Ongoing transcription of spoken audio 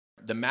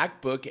The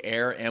MacBook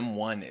Air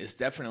M1 is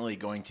definitely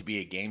going to be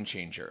a game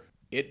changer.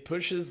 It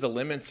pushes the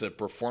limits of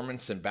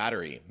performance and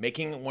battery,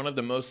 making it one of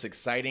the most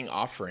exciting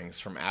offerings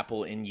from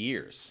Apple in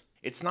years.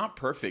 It's not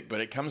perfect, but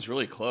it comes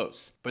really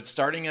close. But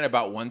starting at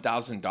about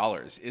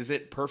 $1,000, is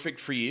it perfect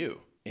for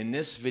you? In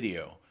this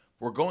video,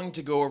 we're going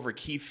to go over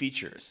key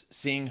features,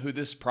 seeing who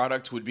this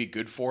product would be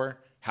good for,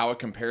 how it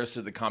compares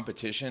to the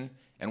competition,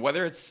 and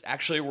whether it's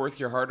actually worth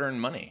your hard-earned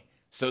money.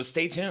 So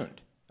stay tuned.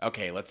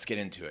 Okay, let's get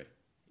into it.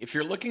 If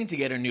you're looking to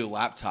get a new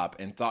laptop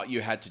and thought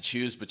you had to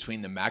choose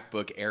between the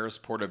MacBook Air's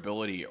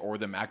portability or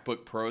the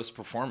MacBook Pro's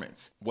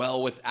performance,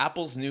 well, with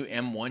Apple's new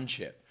M1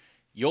 chip,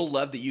 you'll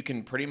love that you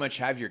can pretty much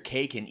have your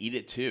cake and eat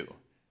it too.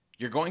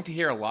 You're going to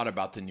hear a lot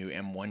about the new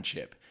M1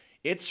 chip.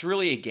 It's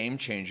really a game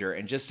changer,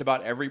 and just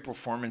about every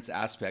performance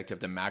aspect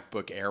of the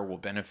MacBook Air will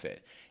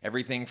benefit.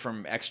 Everything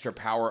from extra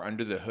power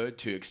under the hood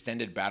to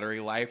extended battery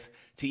life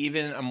to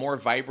even a more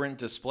vibrant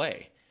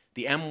display.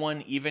 The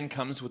M1 even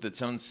comes with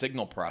its own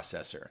signal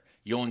processor.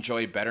 You'll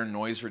enjoy better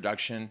noise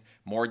reduction,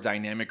 more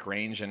dynamic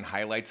range, and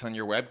highlights on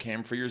your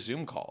webcam for your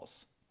Zoom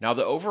calls. Now,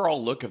 the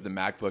overall look of the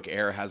MacBook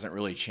Air hasn't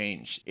really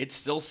changed. It's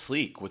still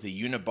sleek with a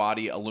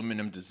unibody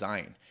aluminum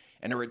design,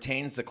 and it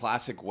retains the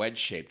classic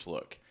wedge-shaped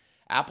look.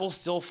 Apple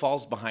still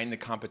falls behind the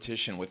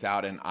competition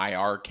without an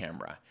IR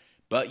camera,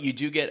 but you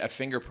do get a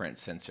fingerprint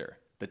sensor.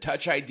 The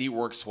Touch ID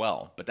works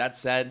well, but that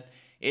said,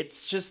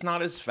 it's just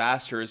not as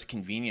fast or as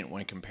convenient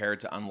when compared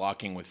to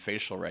unlocking with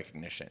facial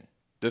recognition.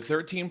 The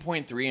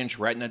 13.3-inch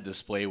Retina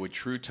display with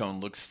True Tone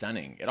looks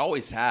stunning. It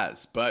always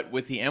has, but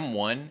with the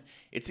M1,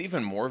 it's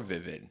even more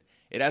vivid.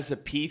 It has a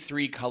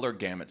P3 color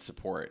gamut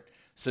support,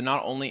 so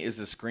not only is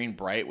the screen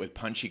bright with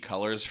punchy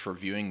colors for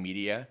viewing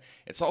media,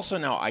 it's also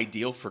now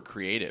ideal for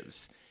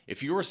creatives.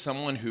 If you are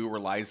someone who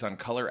relies on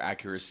color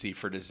accuracy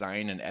for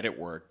design and edit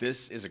work,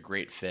 this is a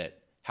great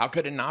fit. How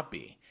could it not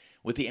be?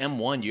 With the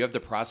M1, you have the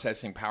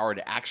processing power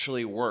to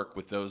actually work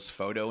with those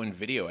photo and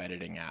video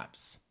editing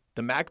apps.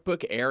 The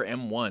MacBook Air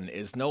M1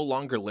 is no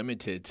longer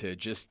limited to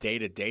just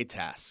day-to-day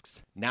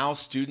tasks. Now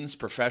students,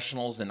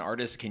 professionals, and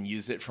artists can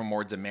use it for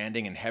more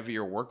demanding and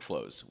heavier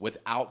workflows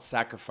without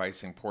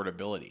sacrificing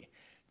portability.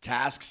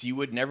 Tasks you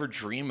would never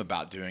dream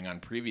about doing on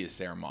previous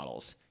Air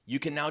models, you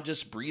can now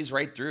just breeze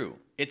right through.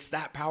 It's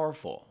that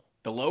powerful.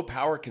 The low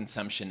power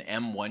consumption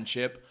M1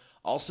 chip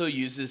also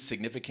uses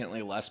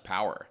significantly less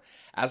power.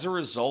 As a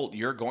result,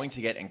 you're going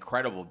to get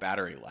incredible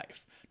battery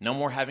life. No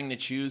more having to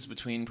choose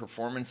between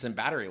performance and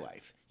battery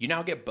life. You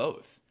now get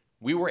both.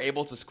 We were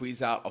able to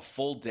squeeze out a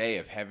full day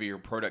of heavier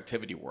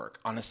productivity work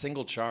on a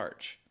single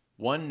charge.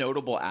 One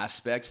notable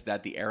aspect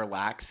that the Air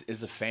lacks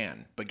is a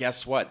fan, but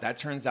guess what? That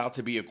turns out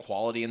to be a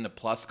quality in the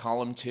plus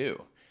column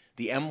too.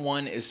 The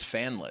M1 is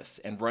fanless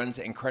and runs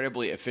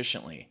incredibly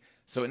efficiently,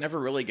 so it never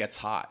really gets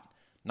hot.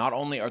 Not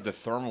only are the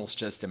thermals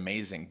just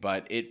amazing,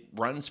 but it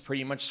runs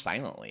pretty much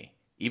silently.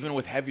 Even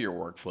with heavier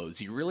workflows,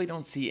 you really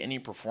don't see any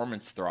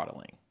performance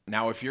throttling.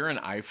 Now, if you're an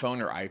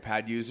iPhone or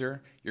iPad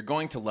user, you're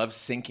going to love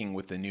syncing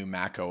with the new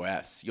Mac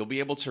OS. You'll be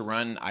able to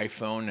run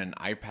iPhone and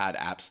iPad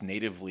apps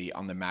natively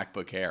on the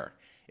MacBook Air.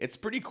 It's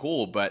pretty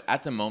cool, but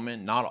at the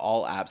moment, not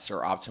all apps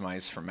are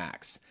optimized for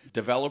Macs.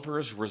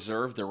 Developers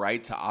reserve the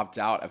right to opt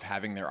out of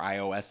having their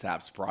iOS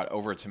apps brought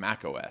over to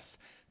macOS.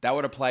 That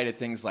would apply to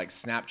things like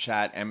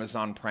Snapchat,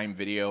 Amazon Prime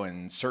Video,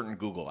 and certain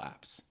Google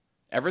apps.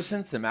 Ever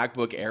since the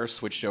MacBook Air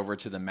switched over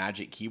to the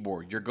Magic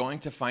Keyboard, you're going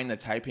to find the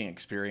typing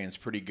experience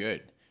pretty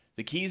good.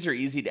 The keys are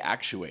easy to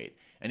actuate,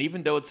 and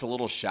even though it's a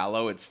little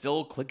shallow, it's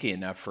still clicky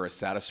enough for a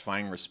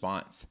satisfying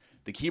response.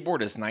 The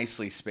keyboard is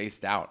nicely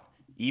spaced out.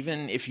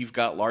 Even if you've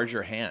got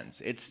larger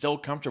hands, it's still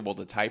comfortable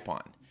to type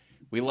on.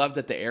 We love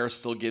that the Air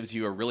still gives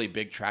you a really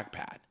big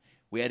trackpad.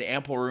 We had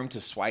ample room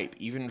to swipe,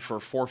 even for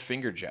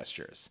 4-finger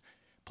gestures.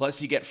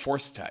 Plus, you get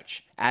Force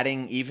Touch,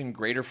 adding even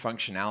greater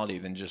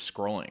functionality than just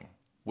scrolling.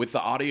 With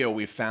the audio,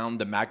 we found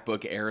the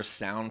MacBook Air's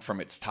sound from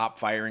its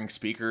top-firing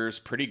speakers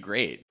pretty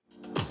great.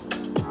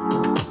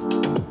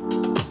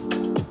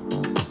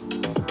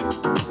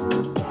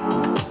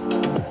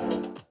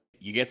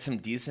 You get some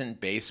decent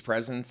bass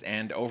presence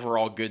and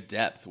overall good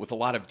depth with a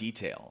lot of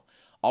detail,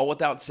 all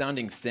without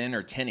sounding thin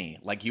or tinny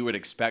like you would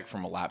expect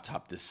from a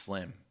laptop this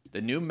slim.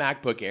 The new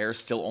MacBook Air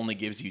still only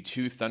gives you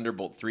 2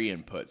 Thunderbolt 3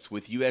 inputs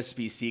with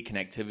USB-C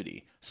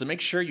connectivity, so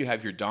make sure you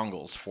have your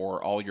dongles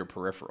for all your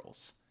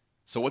peripherals.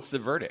 So what's the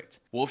verdict?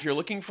 Well, if you're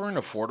looking for an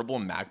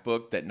affordable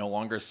MacBook that no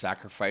longer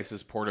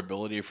sacrifices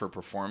portability for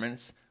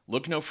performance,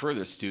 look no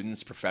further,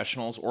 students,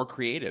 professionals, or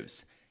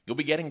creatives. You'll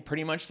be getting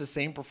pretty much the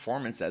same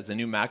performance as the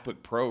new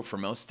MacBook Pro for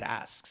most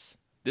tasks.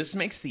 This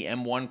makes the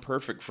M1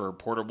 perfect for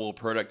portable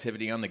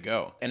productivity on the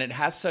go, and it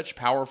has such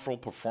powerful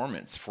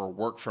performance for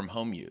work from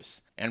home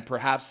use. And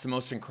perhaps the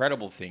most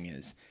incredible thing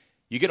is,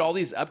 you get all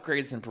these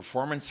upgrades and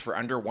performance for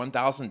under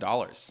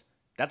 $1,000.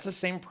 That's the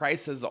same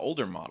price as the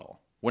older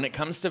model. When it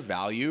comes to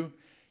value,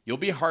 you'll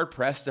be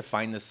hard-pressed to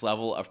find this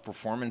level of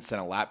performance in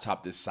a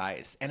laptop this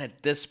size, and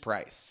at this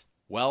price.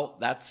 Well,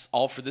 that's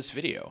all for this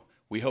video.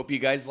 We hope you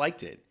guys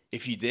liked it.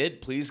 If you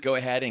did, please go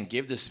ahead and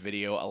give this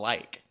video a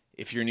like.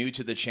 If you're new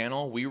to the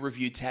channel, we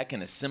review tech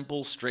in a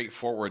simple,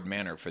 straightforward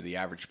manner for the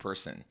average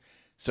person.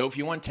 So if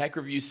you want tech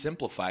reviews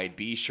simplified,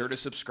 be sure to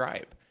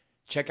subscribe.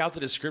 Check out the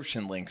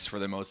description links for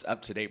the most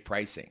up-to-date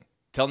pricing.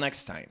 Till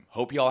next time,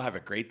 hope you all have a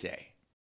great day.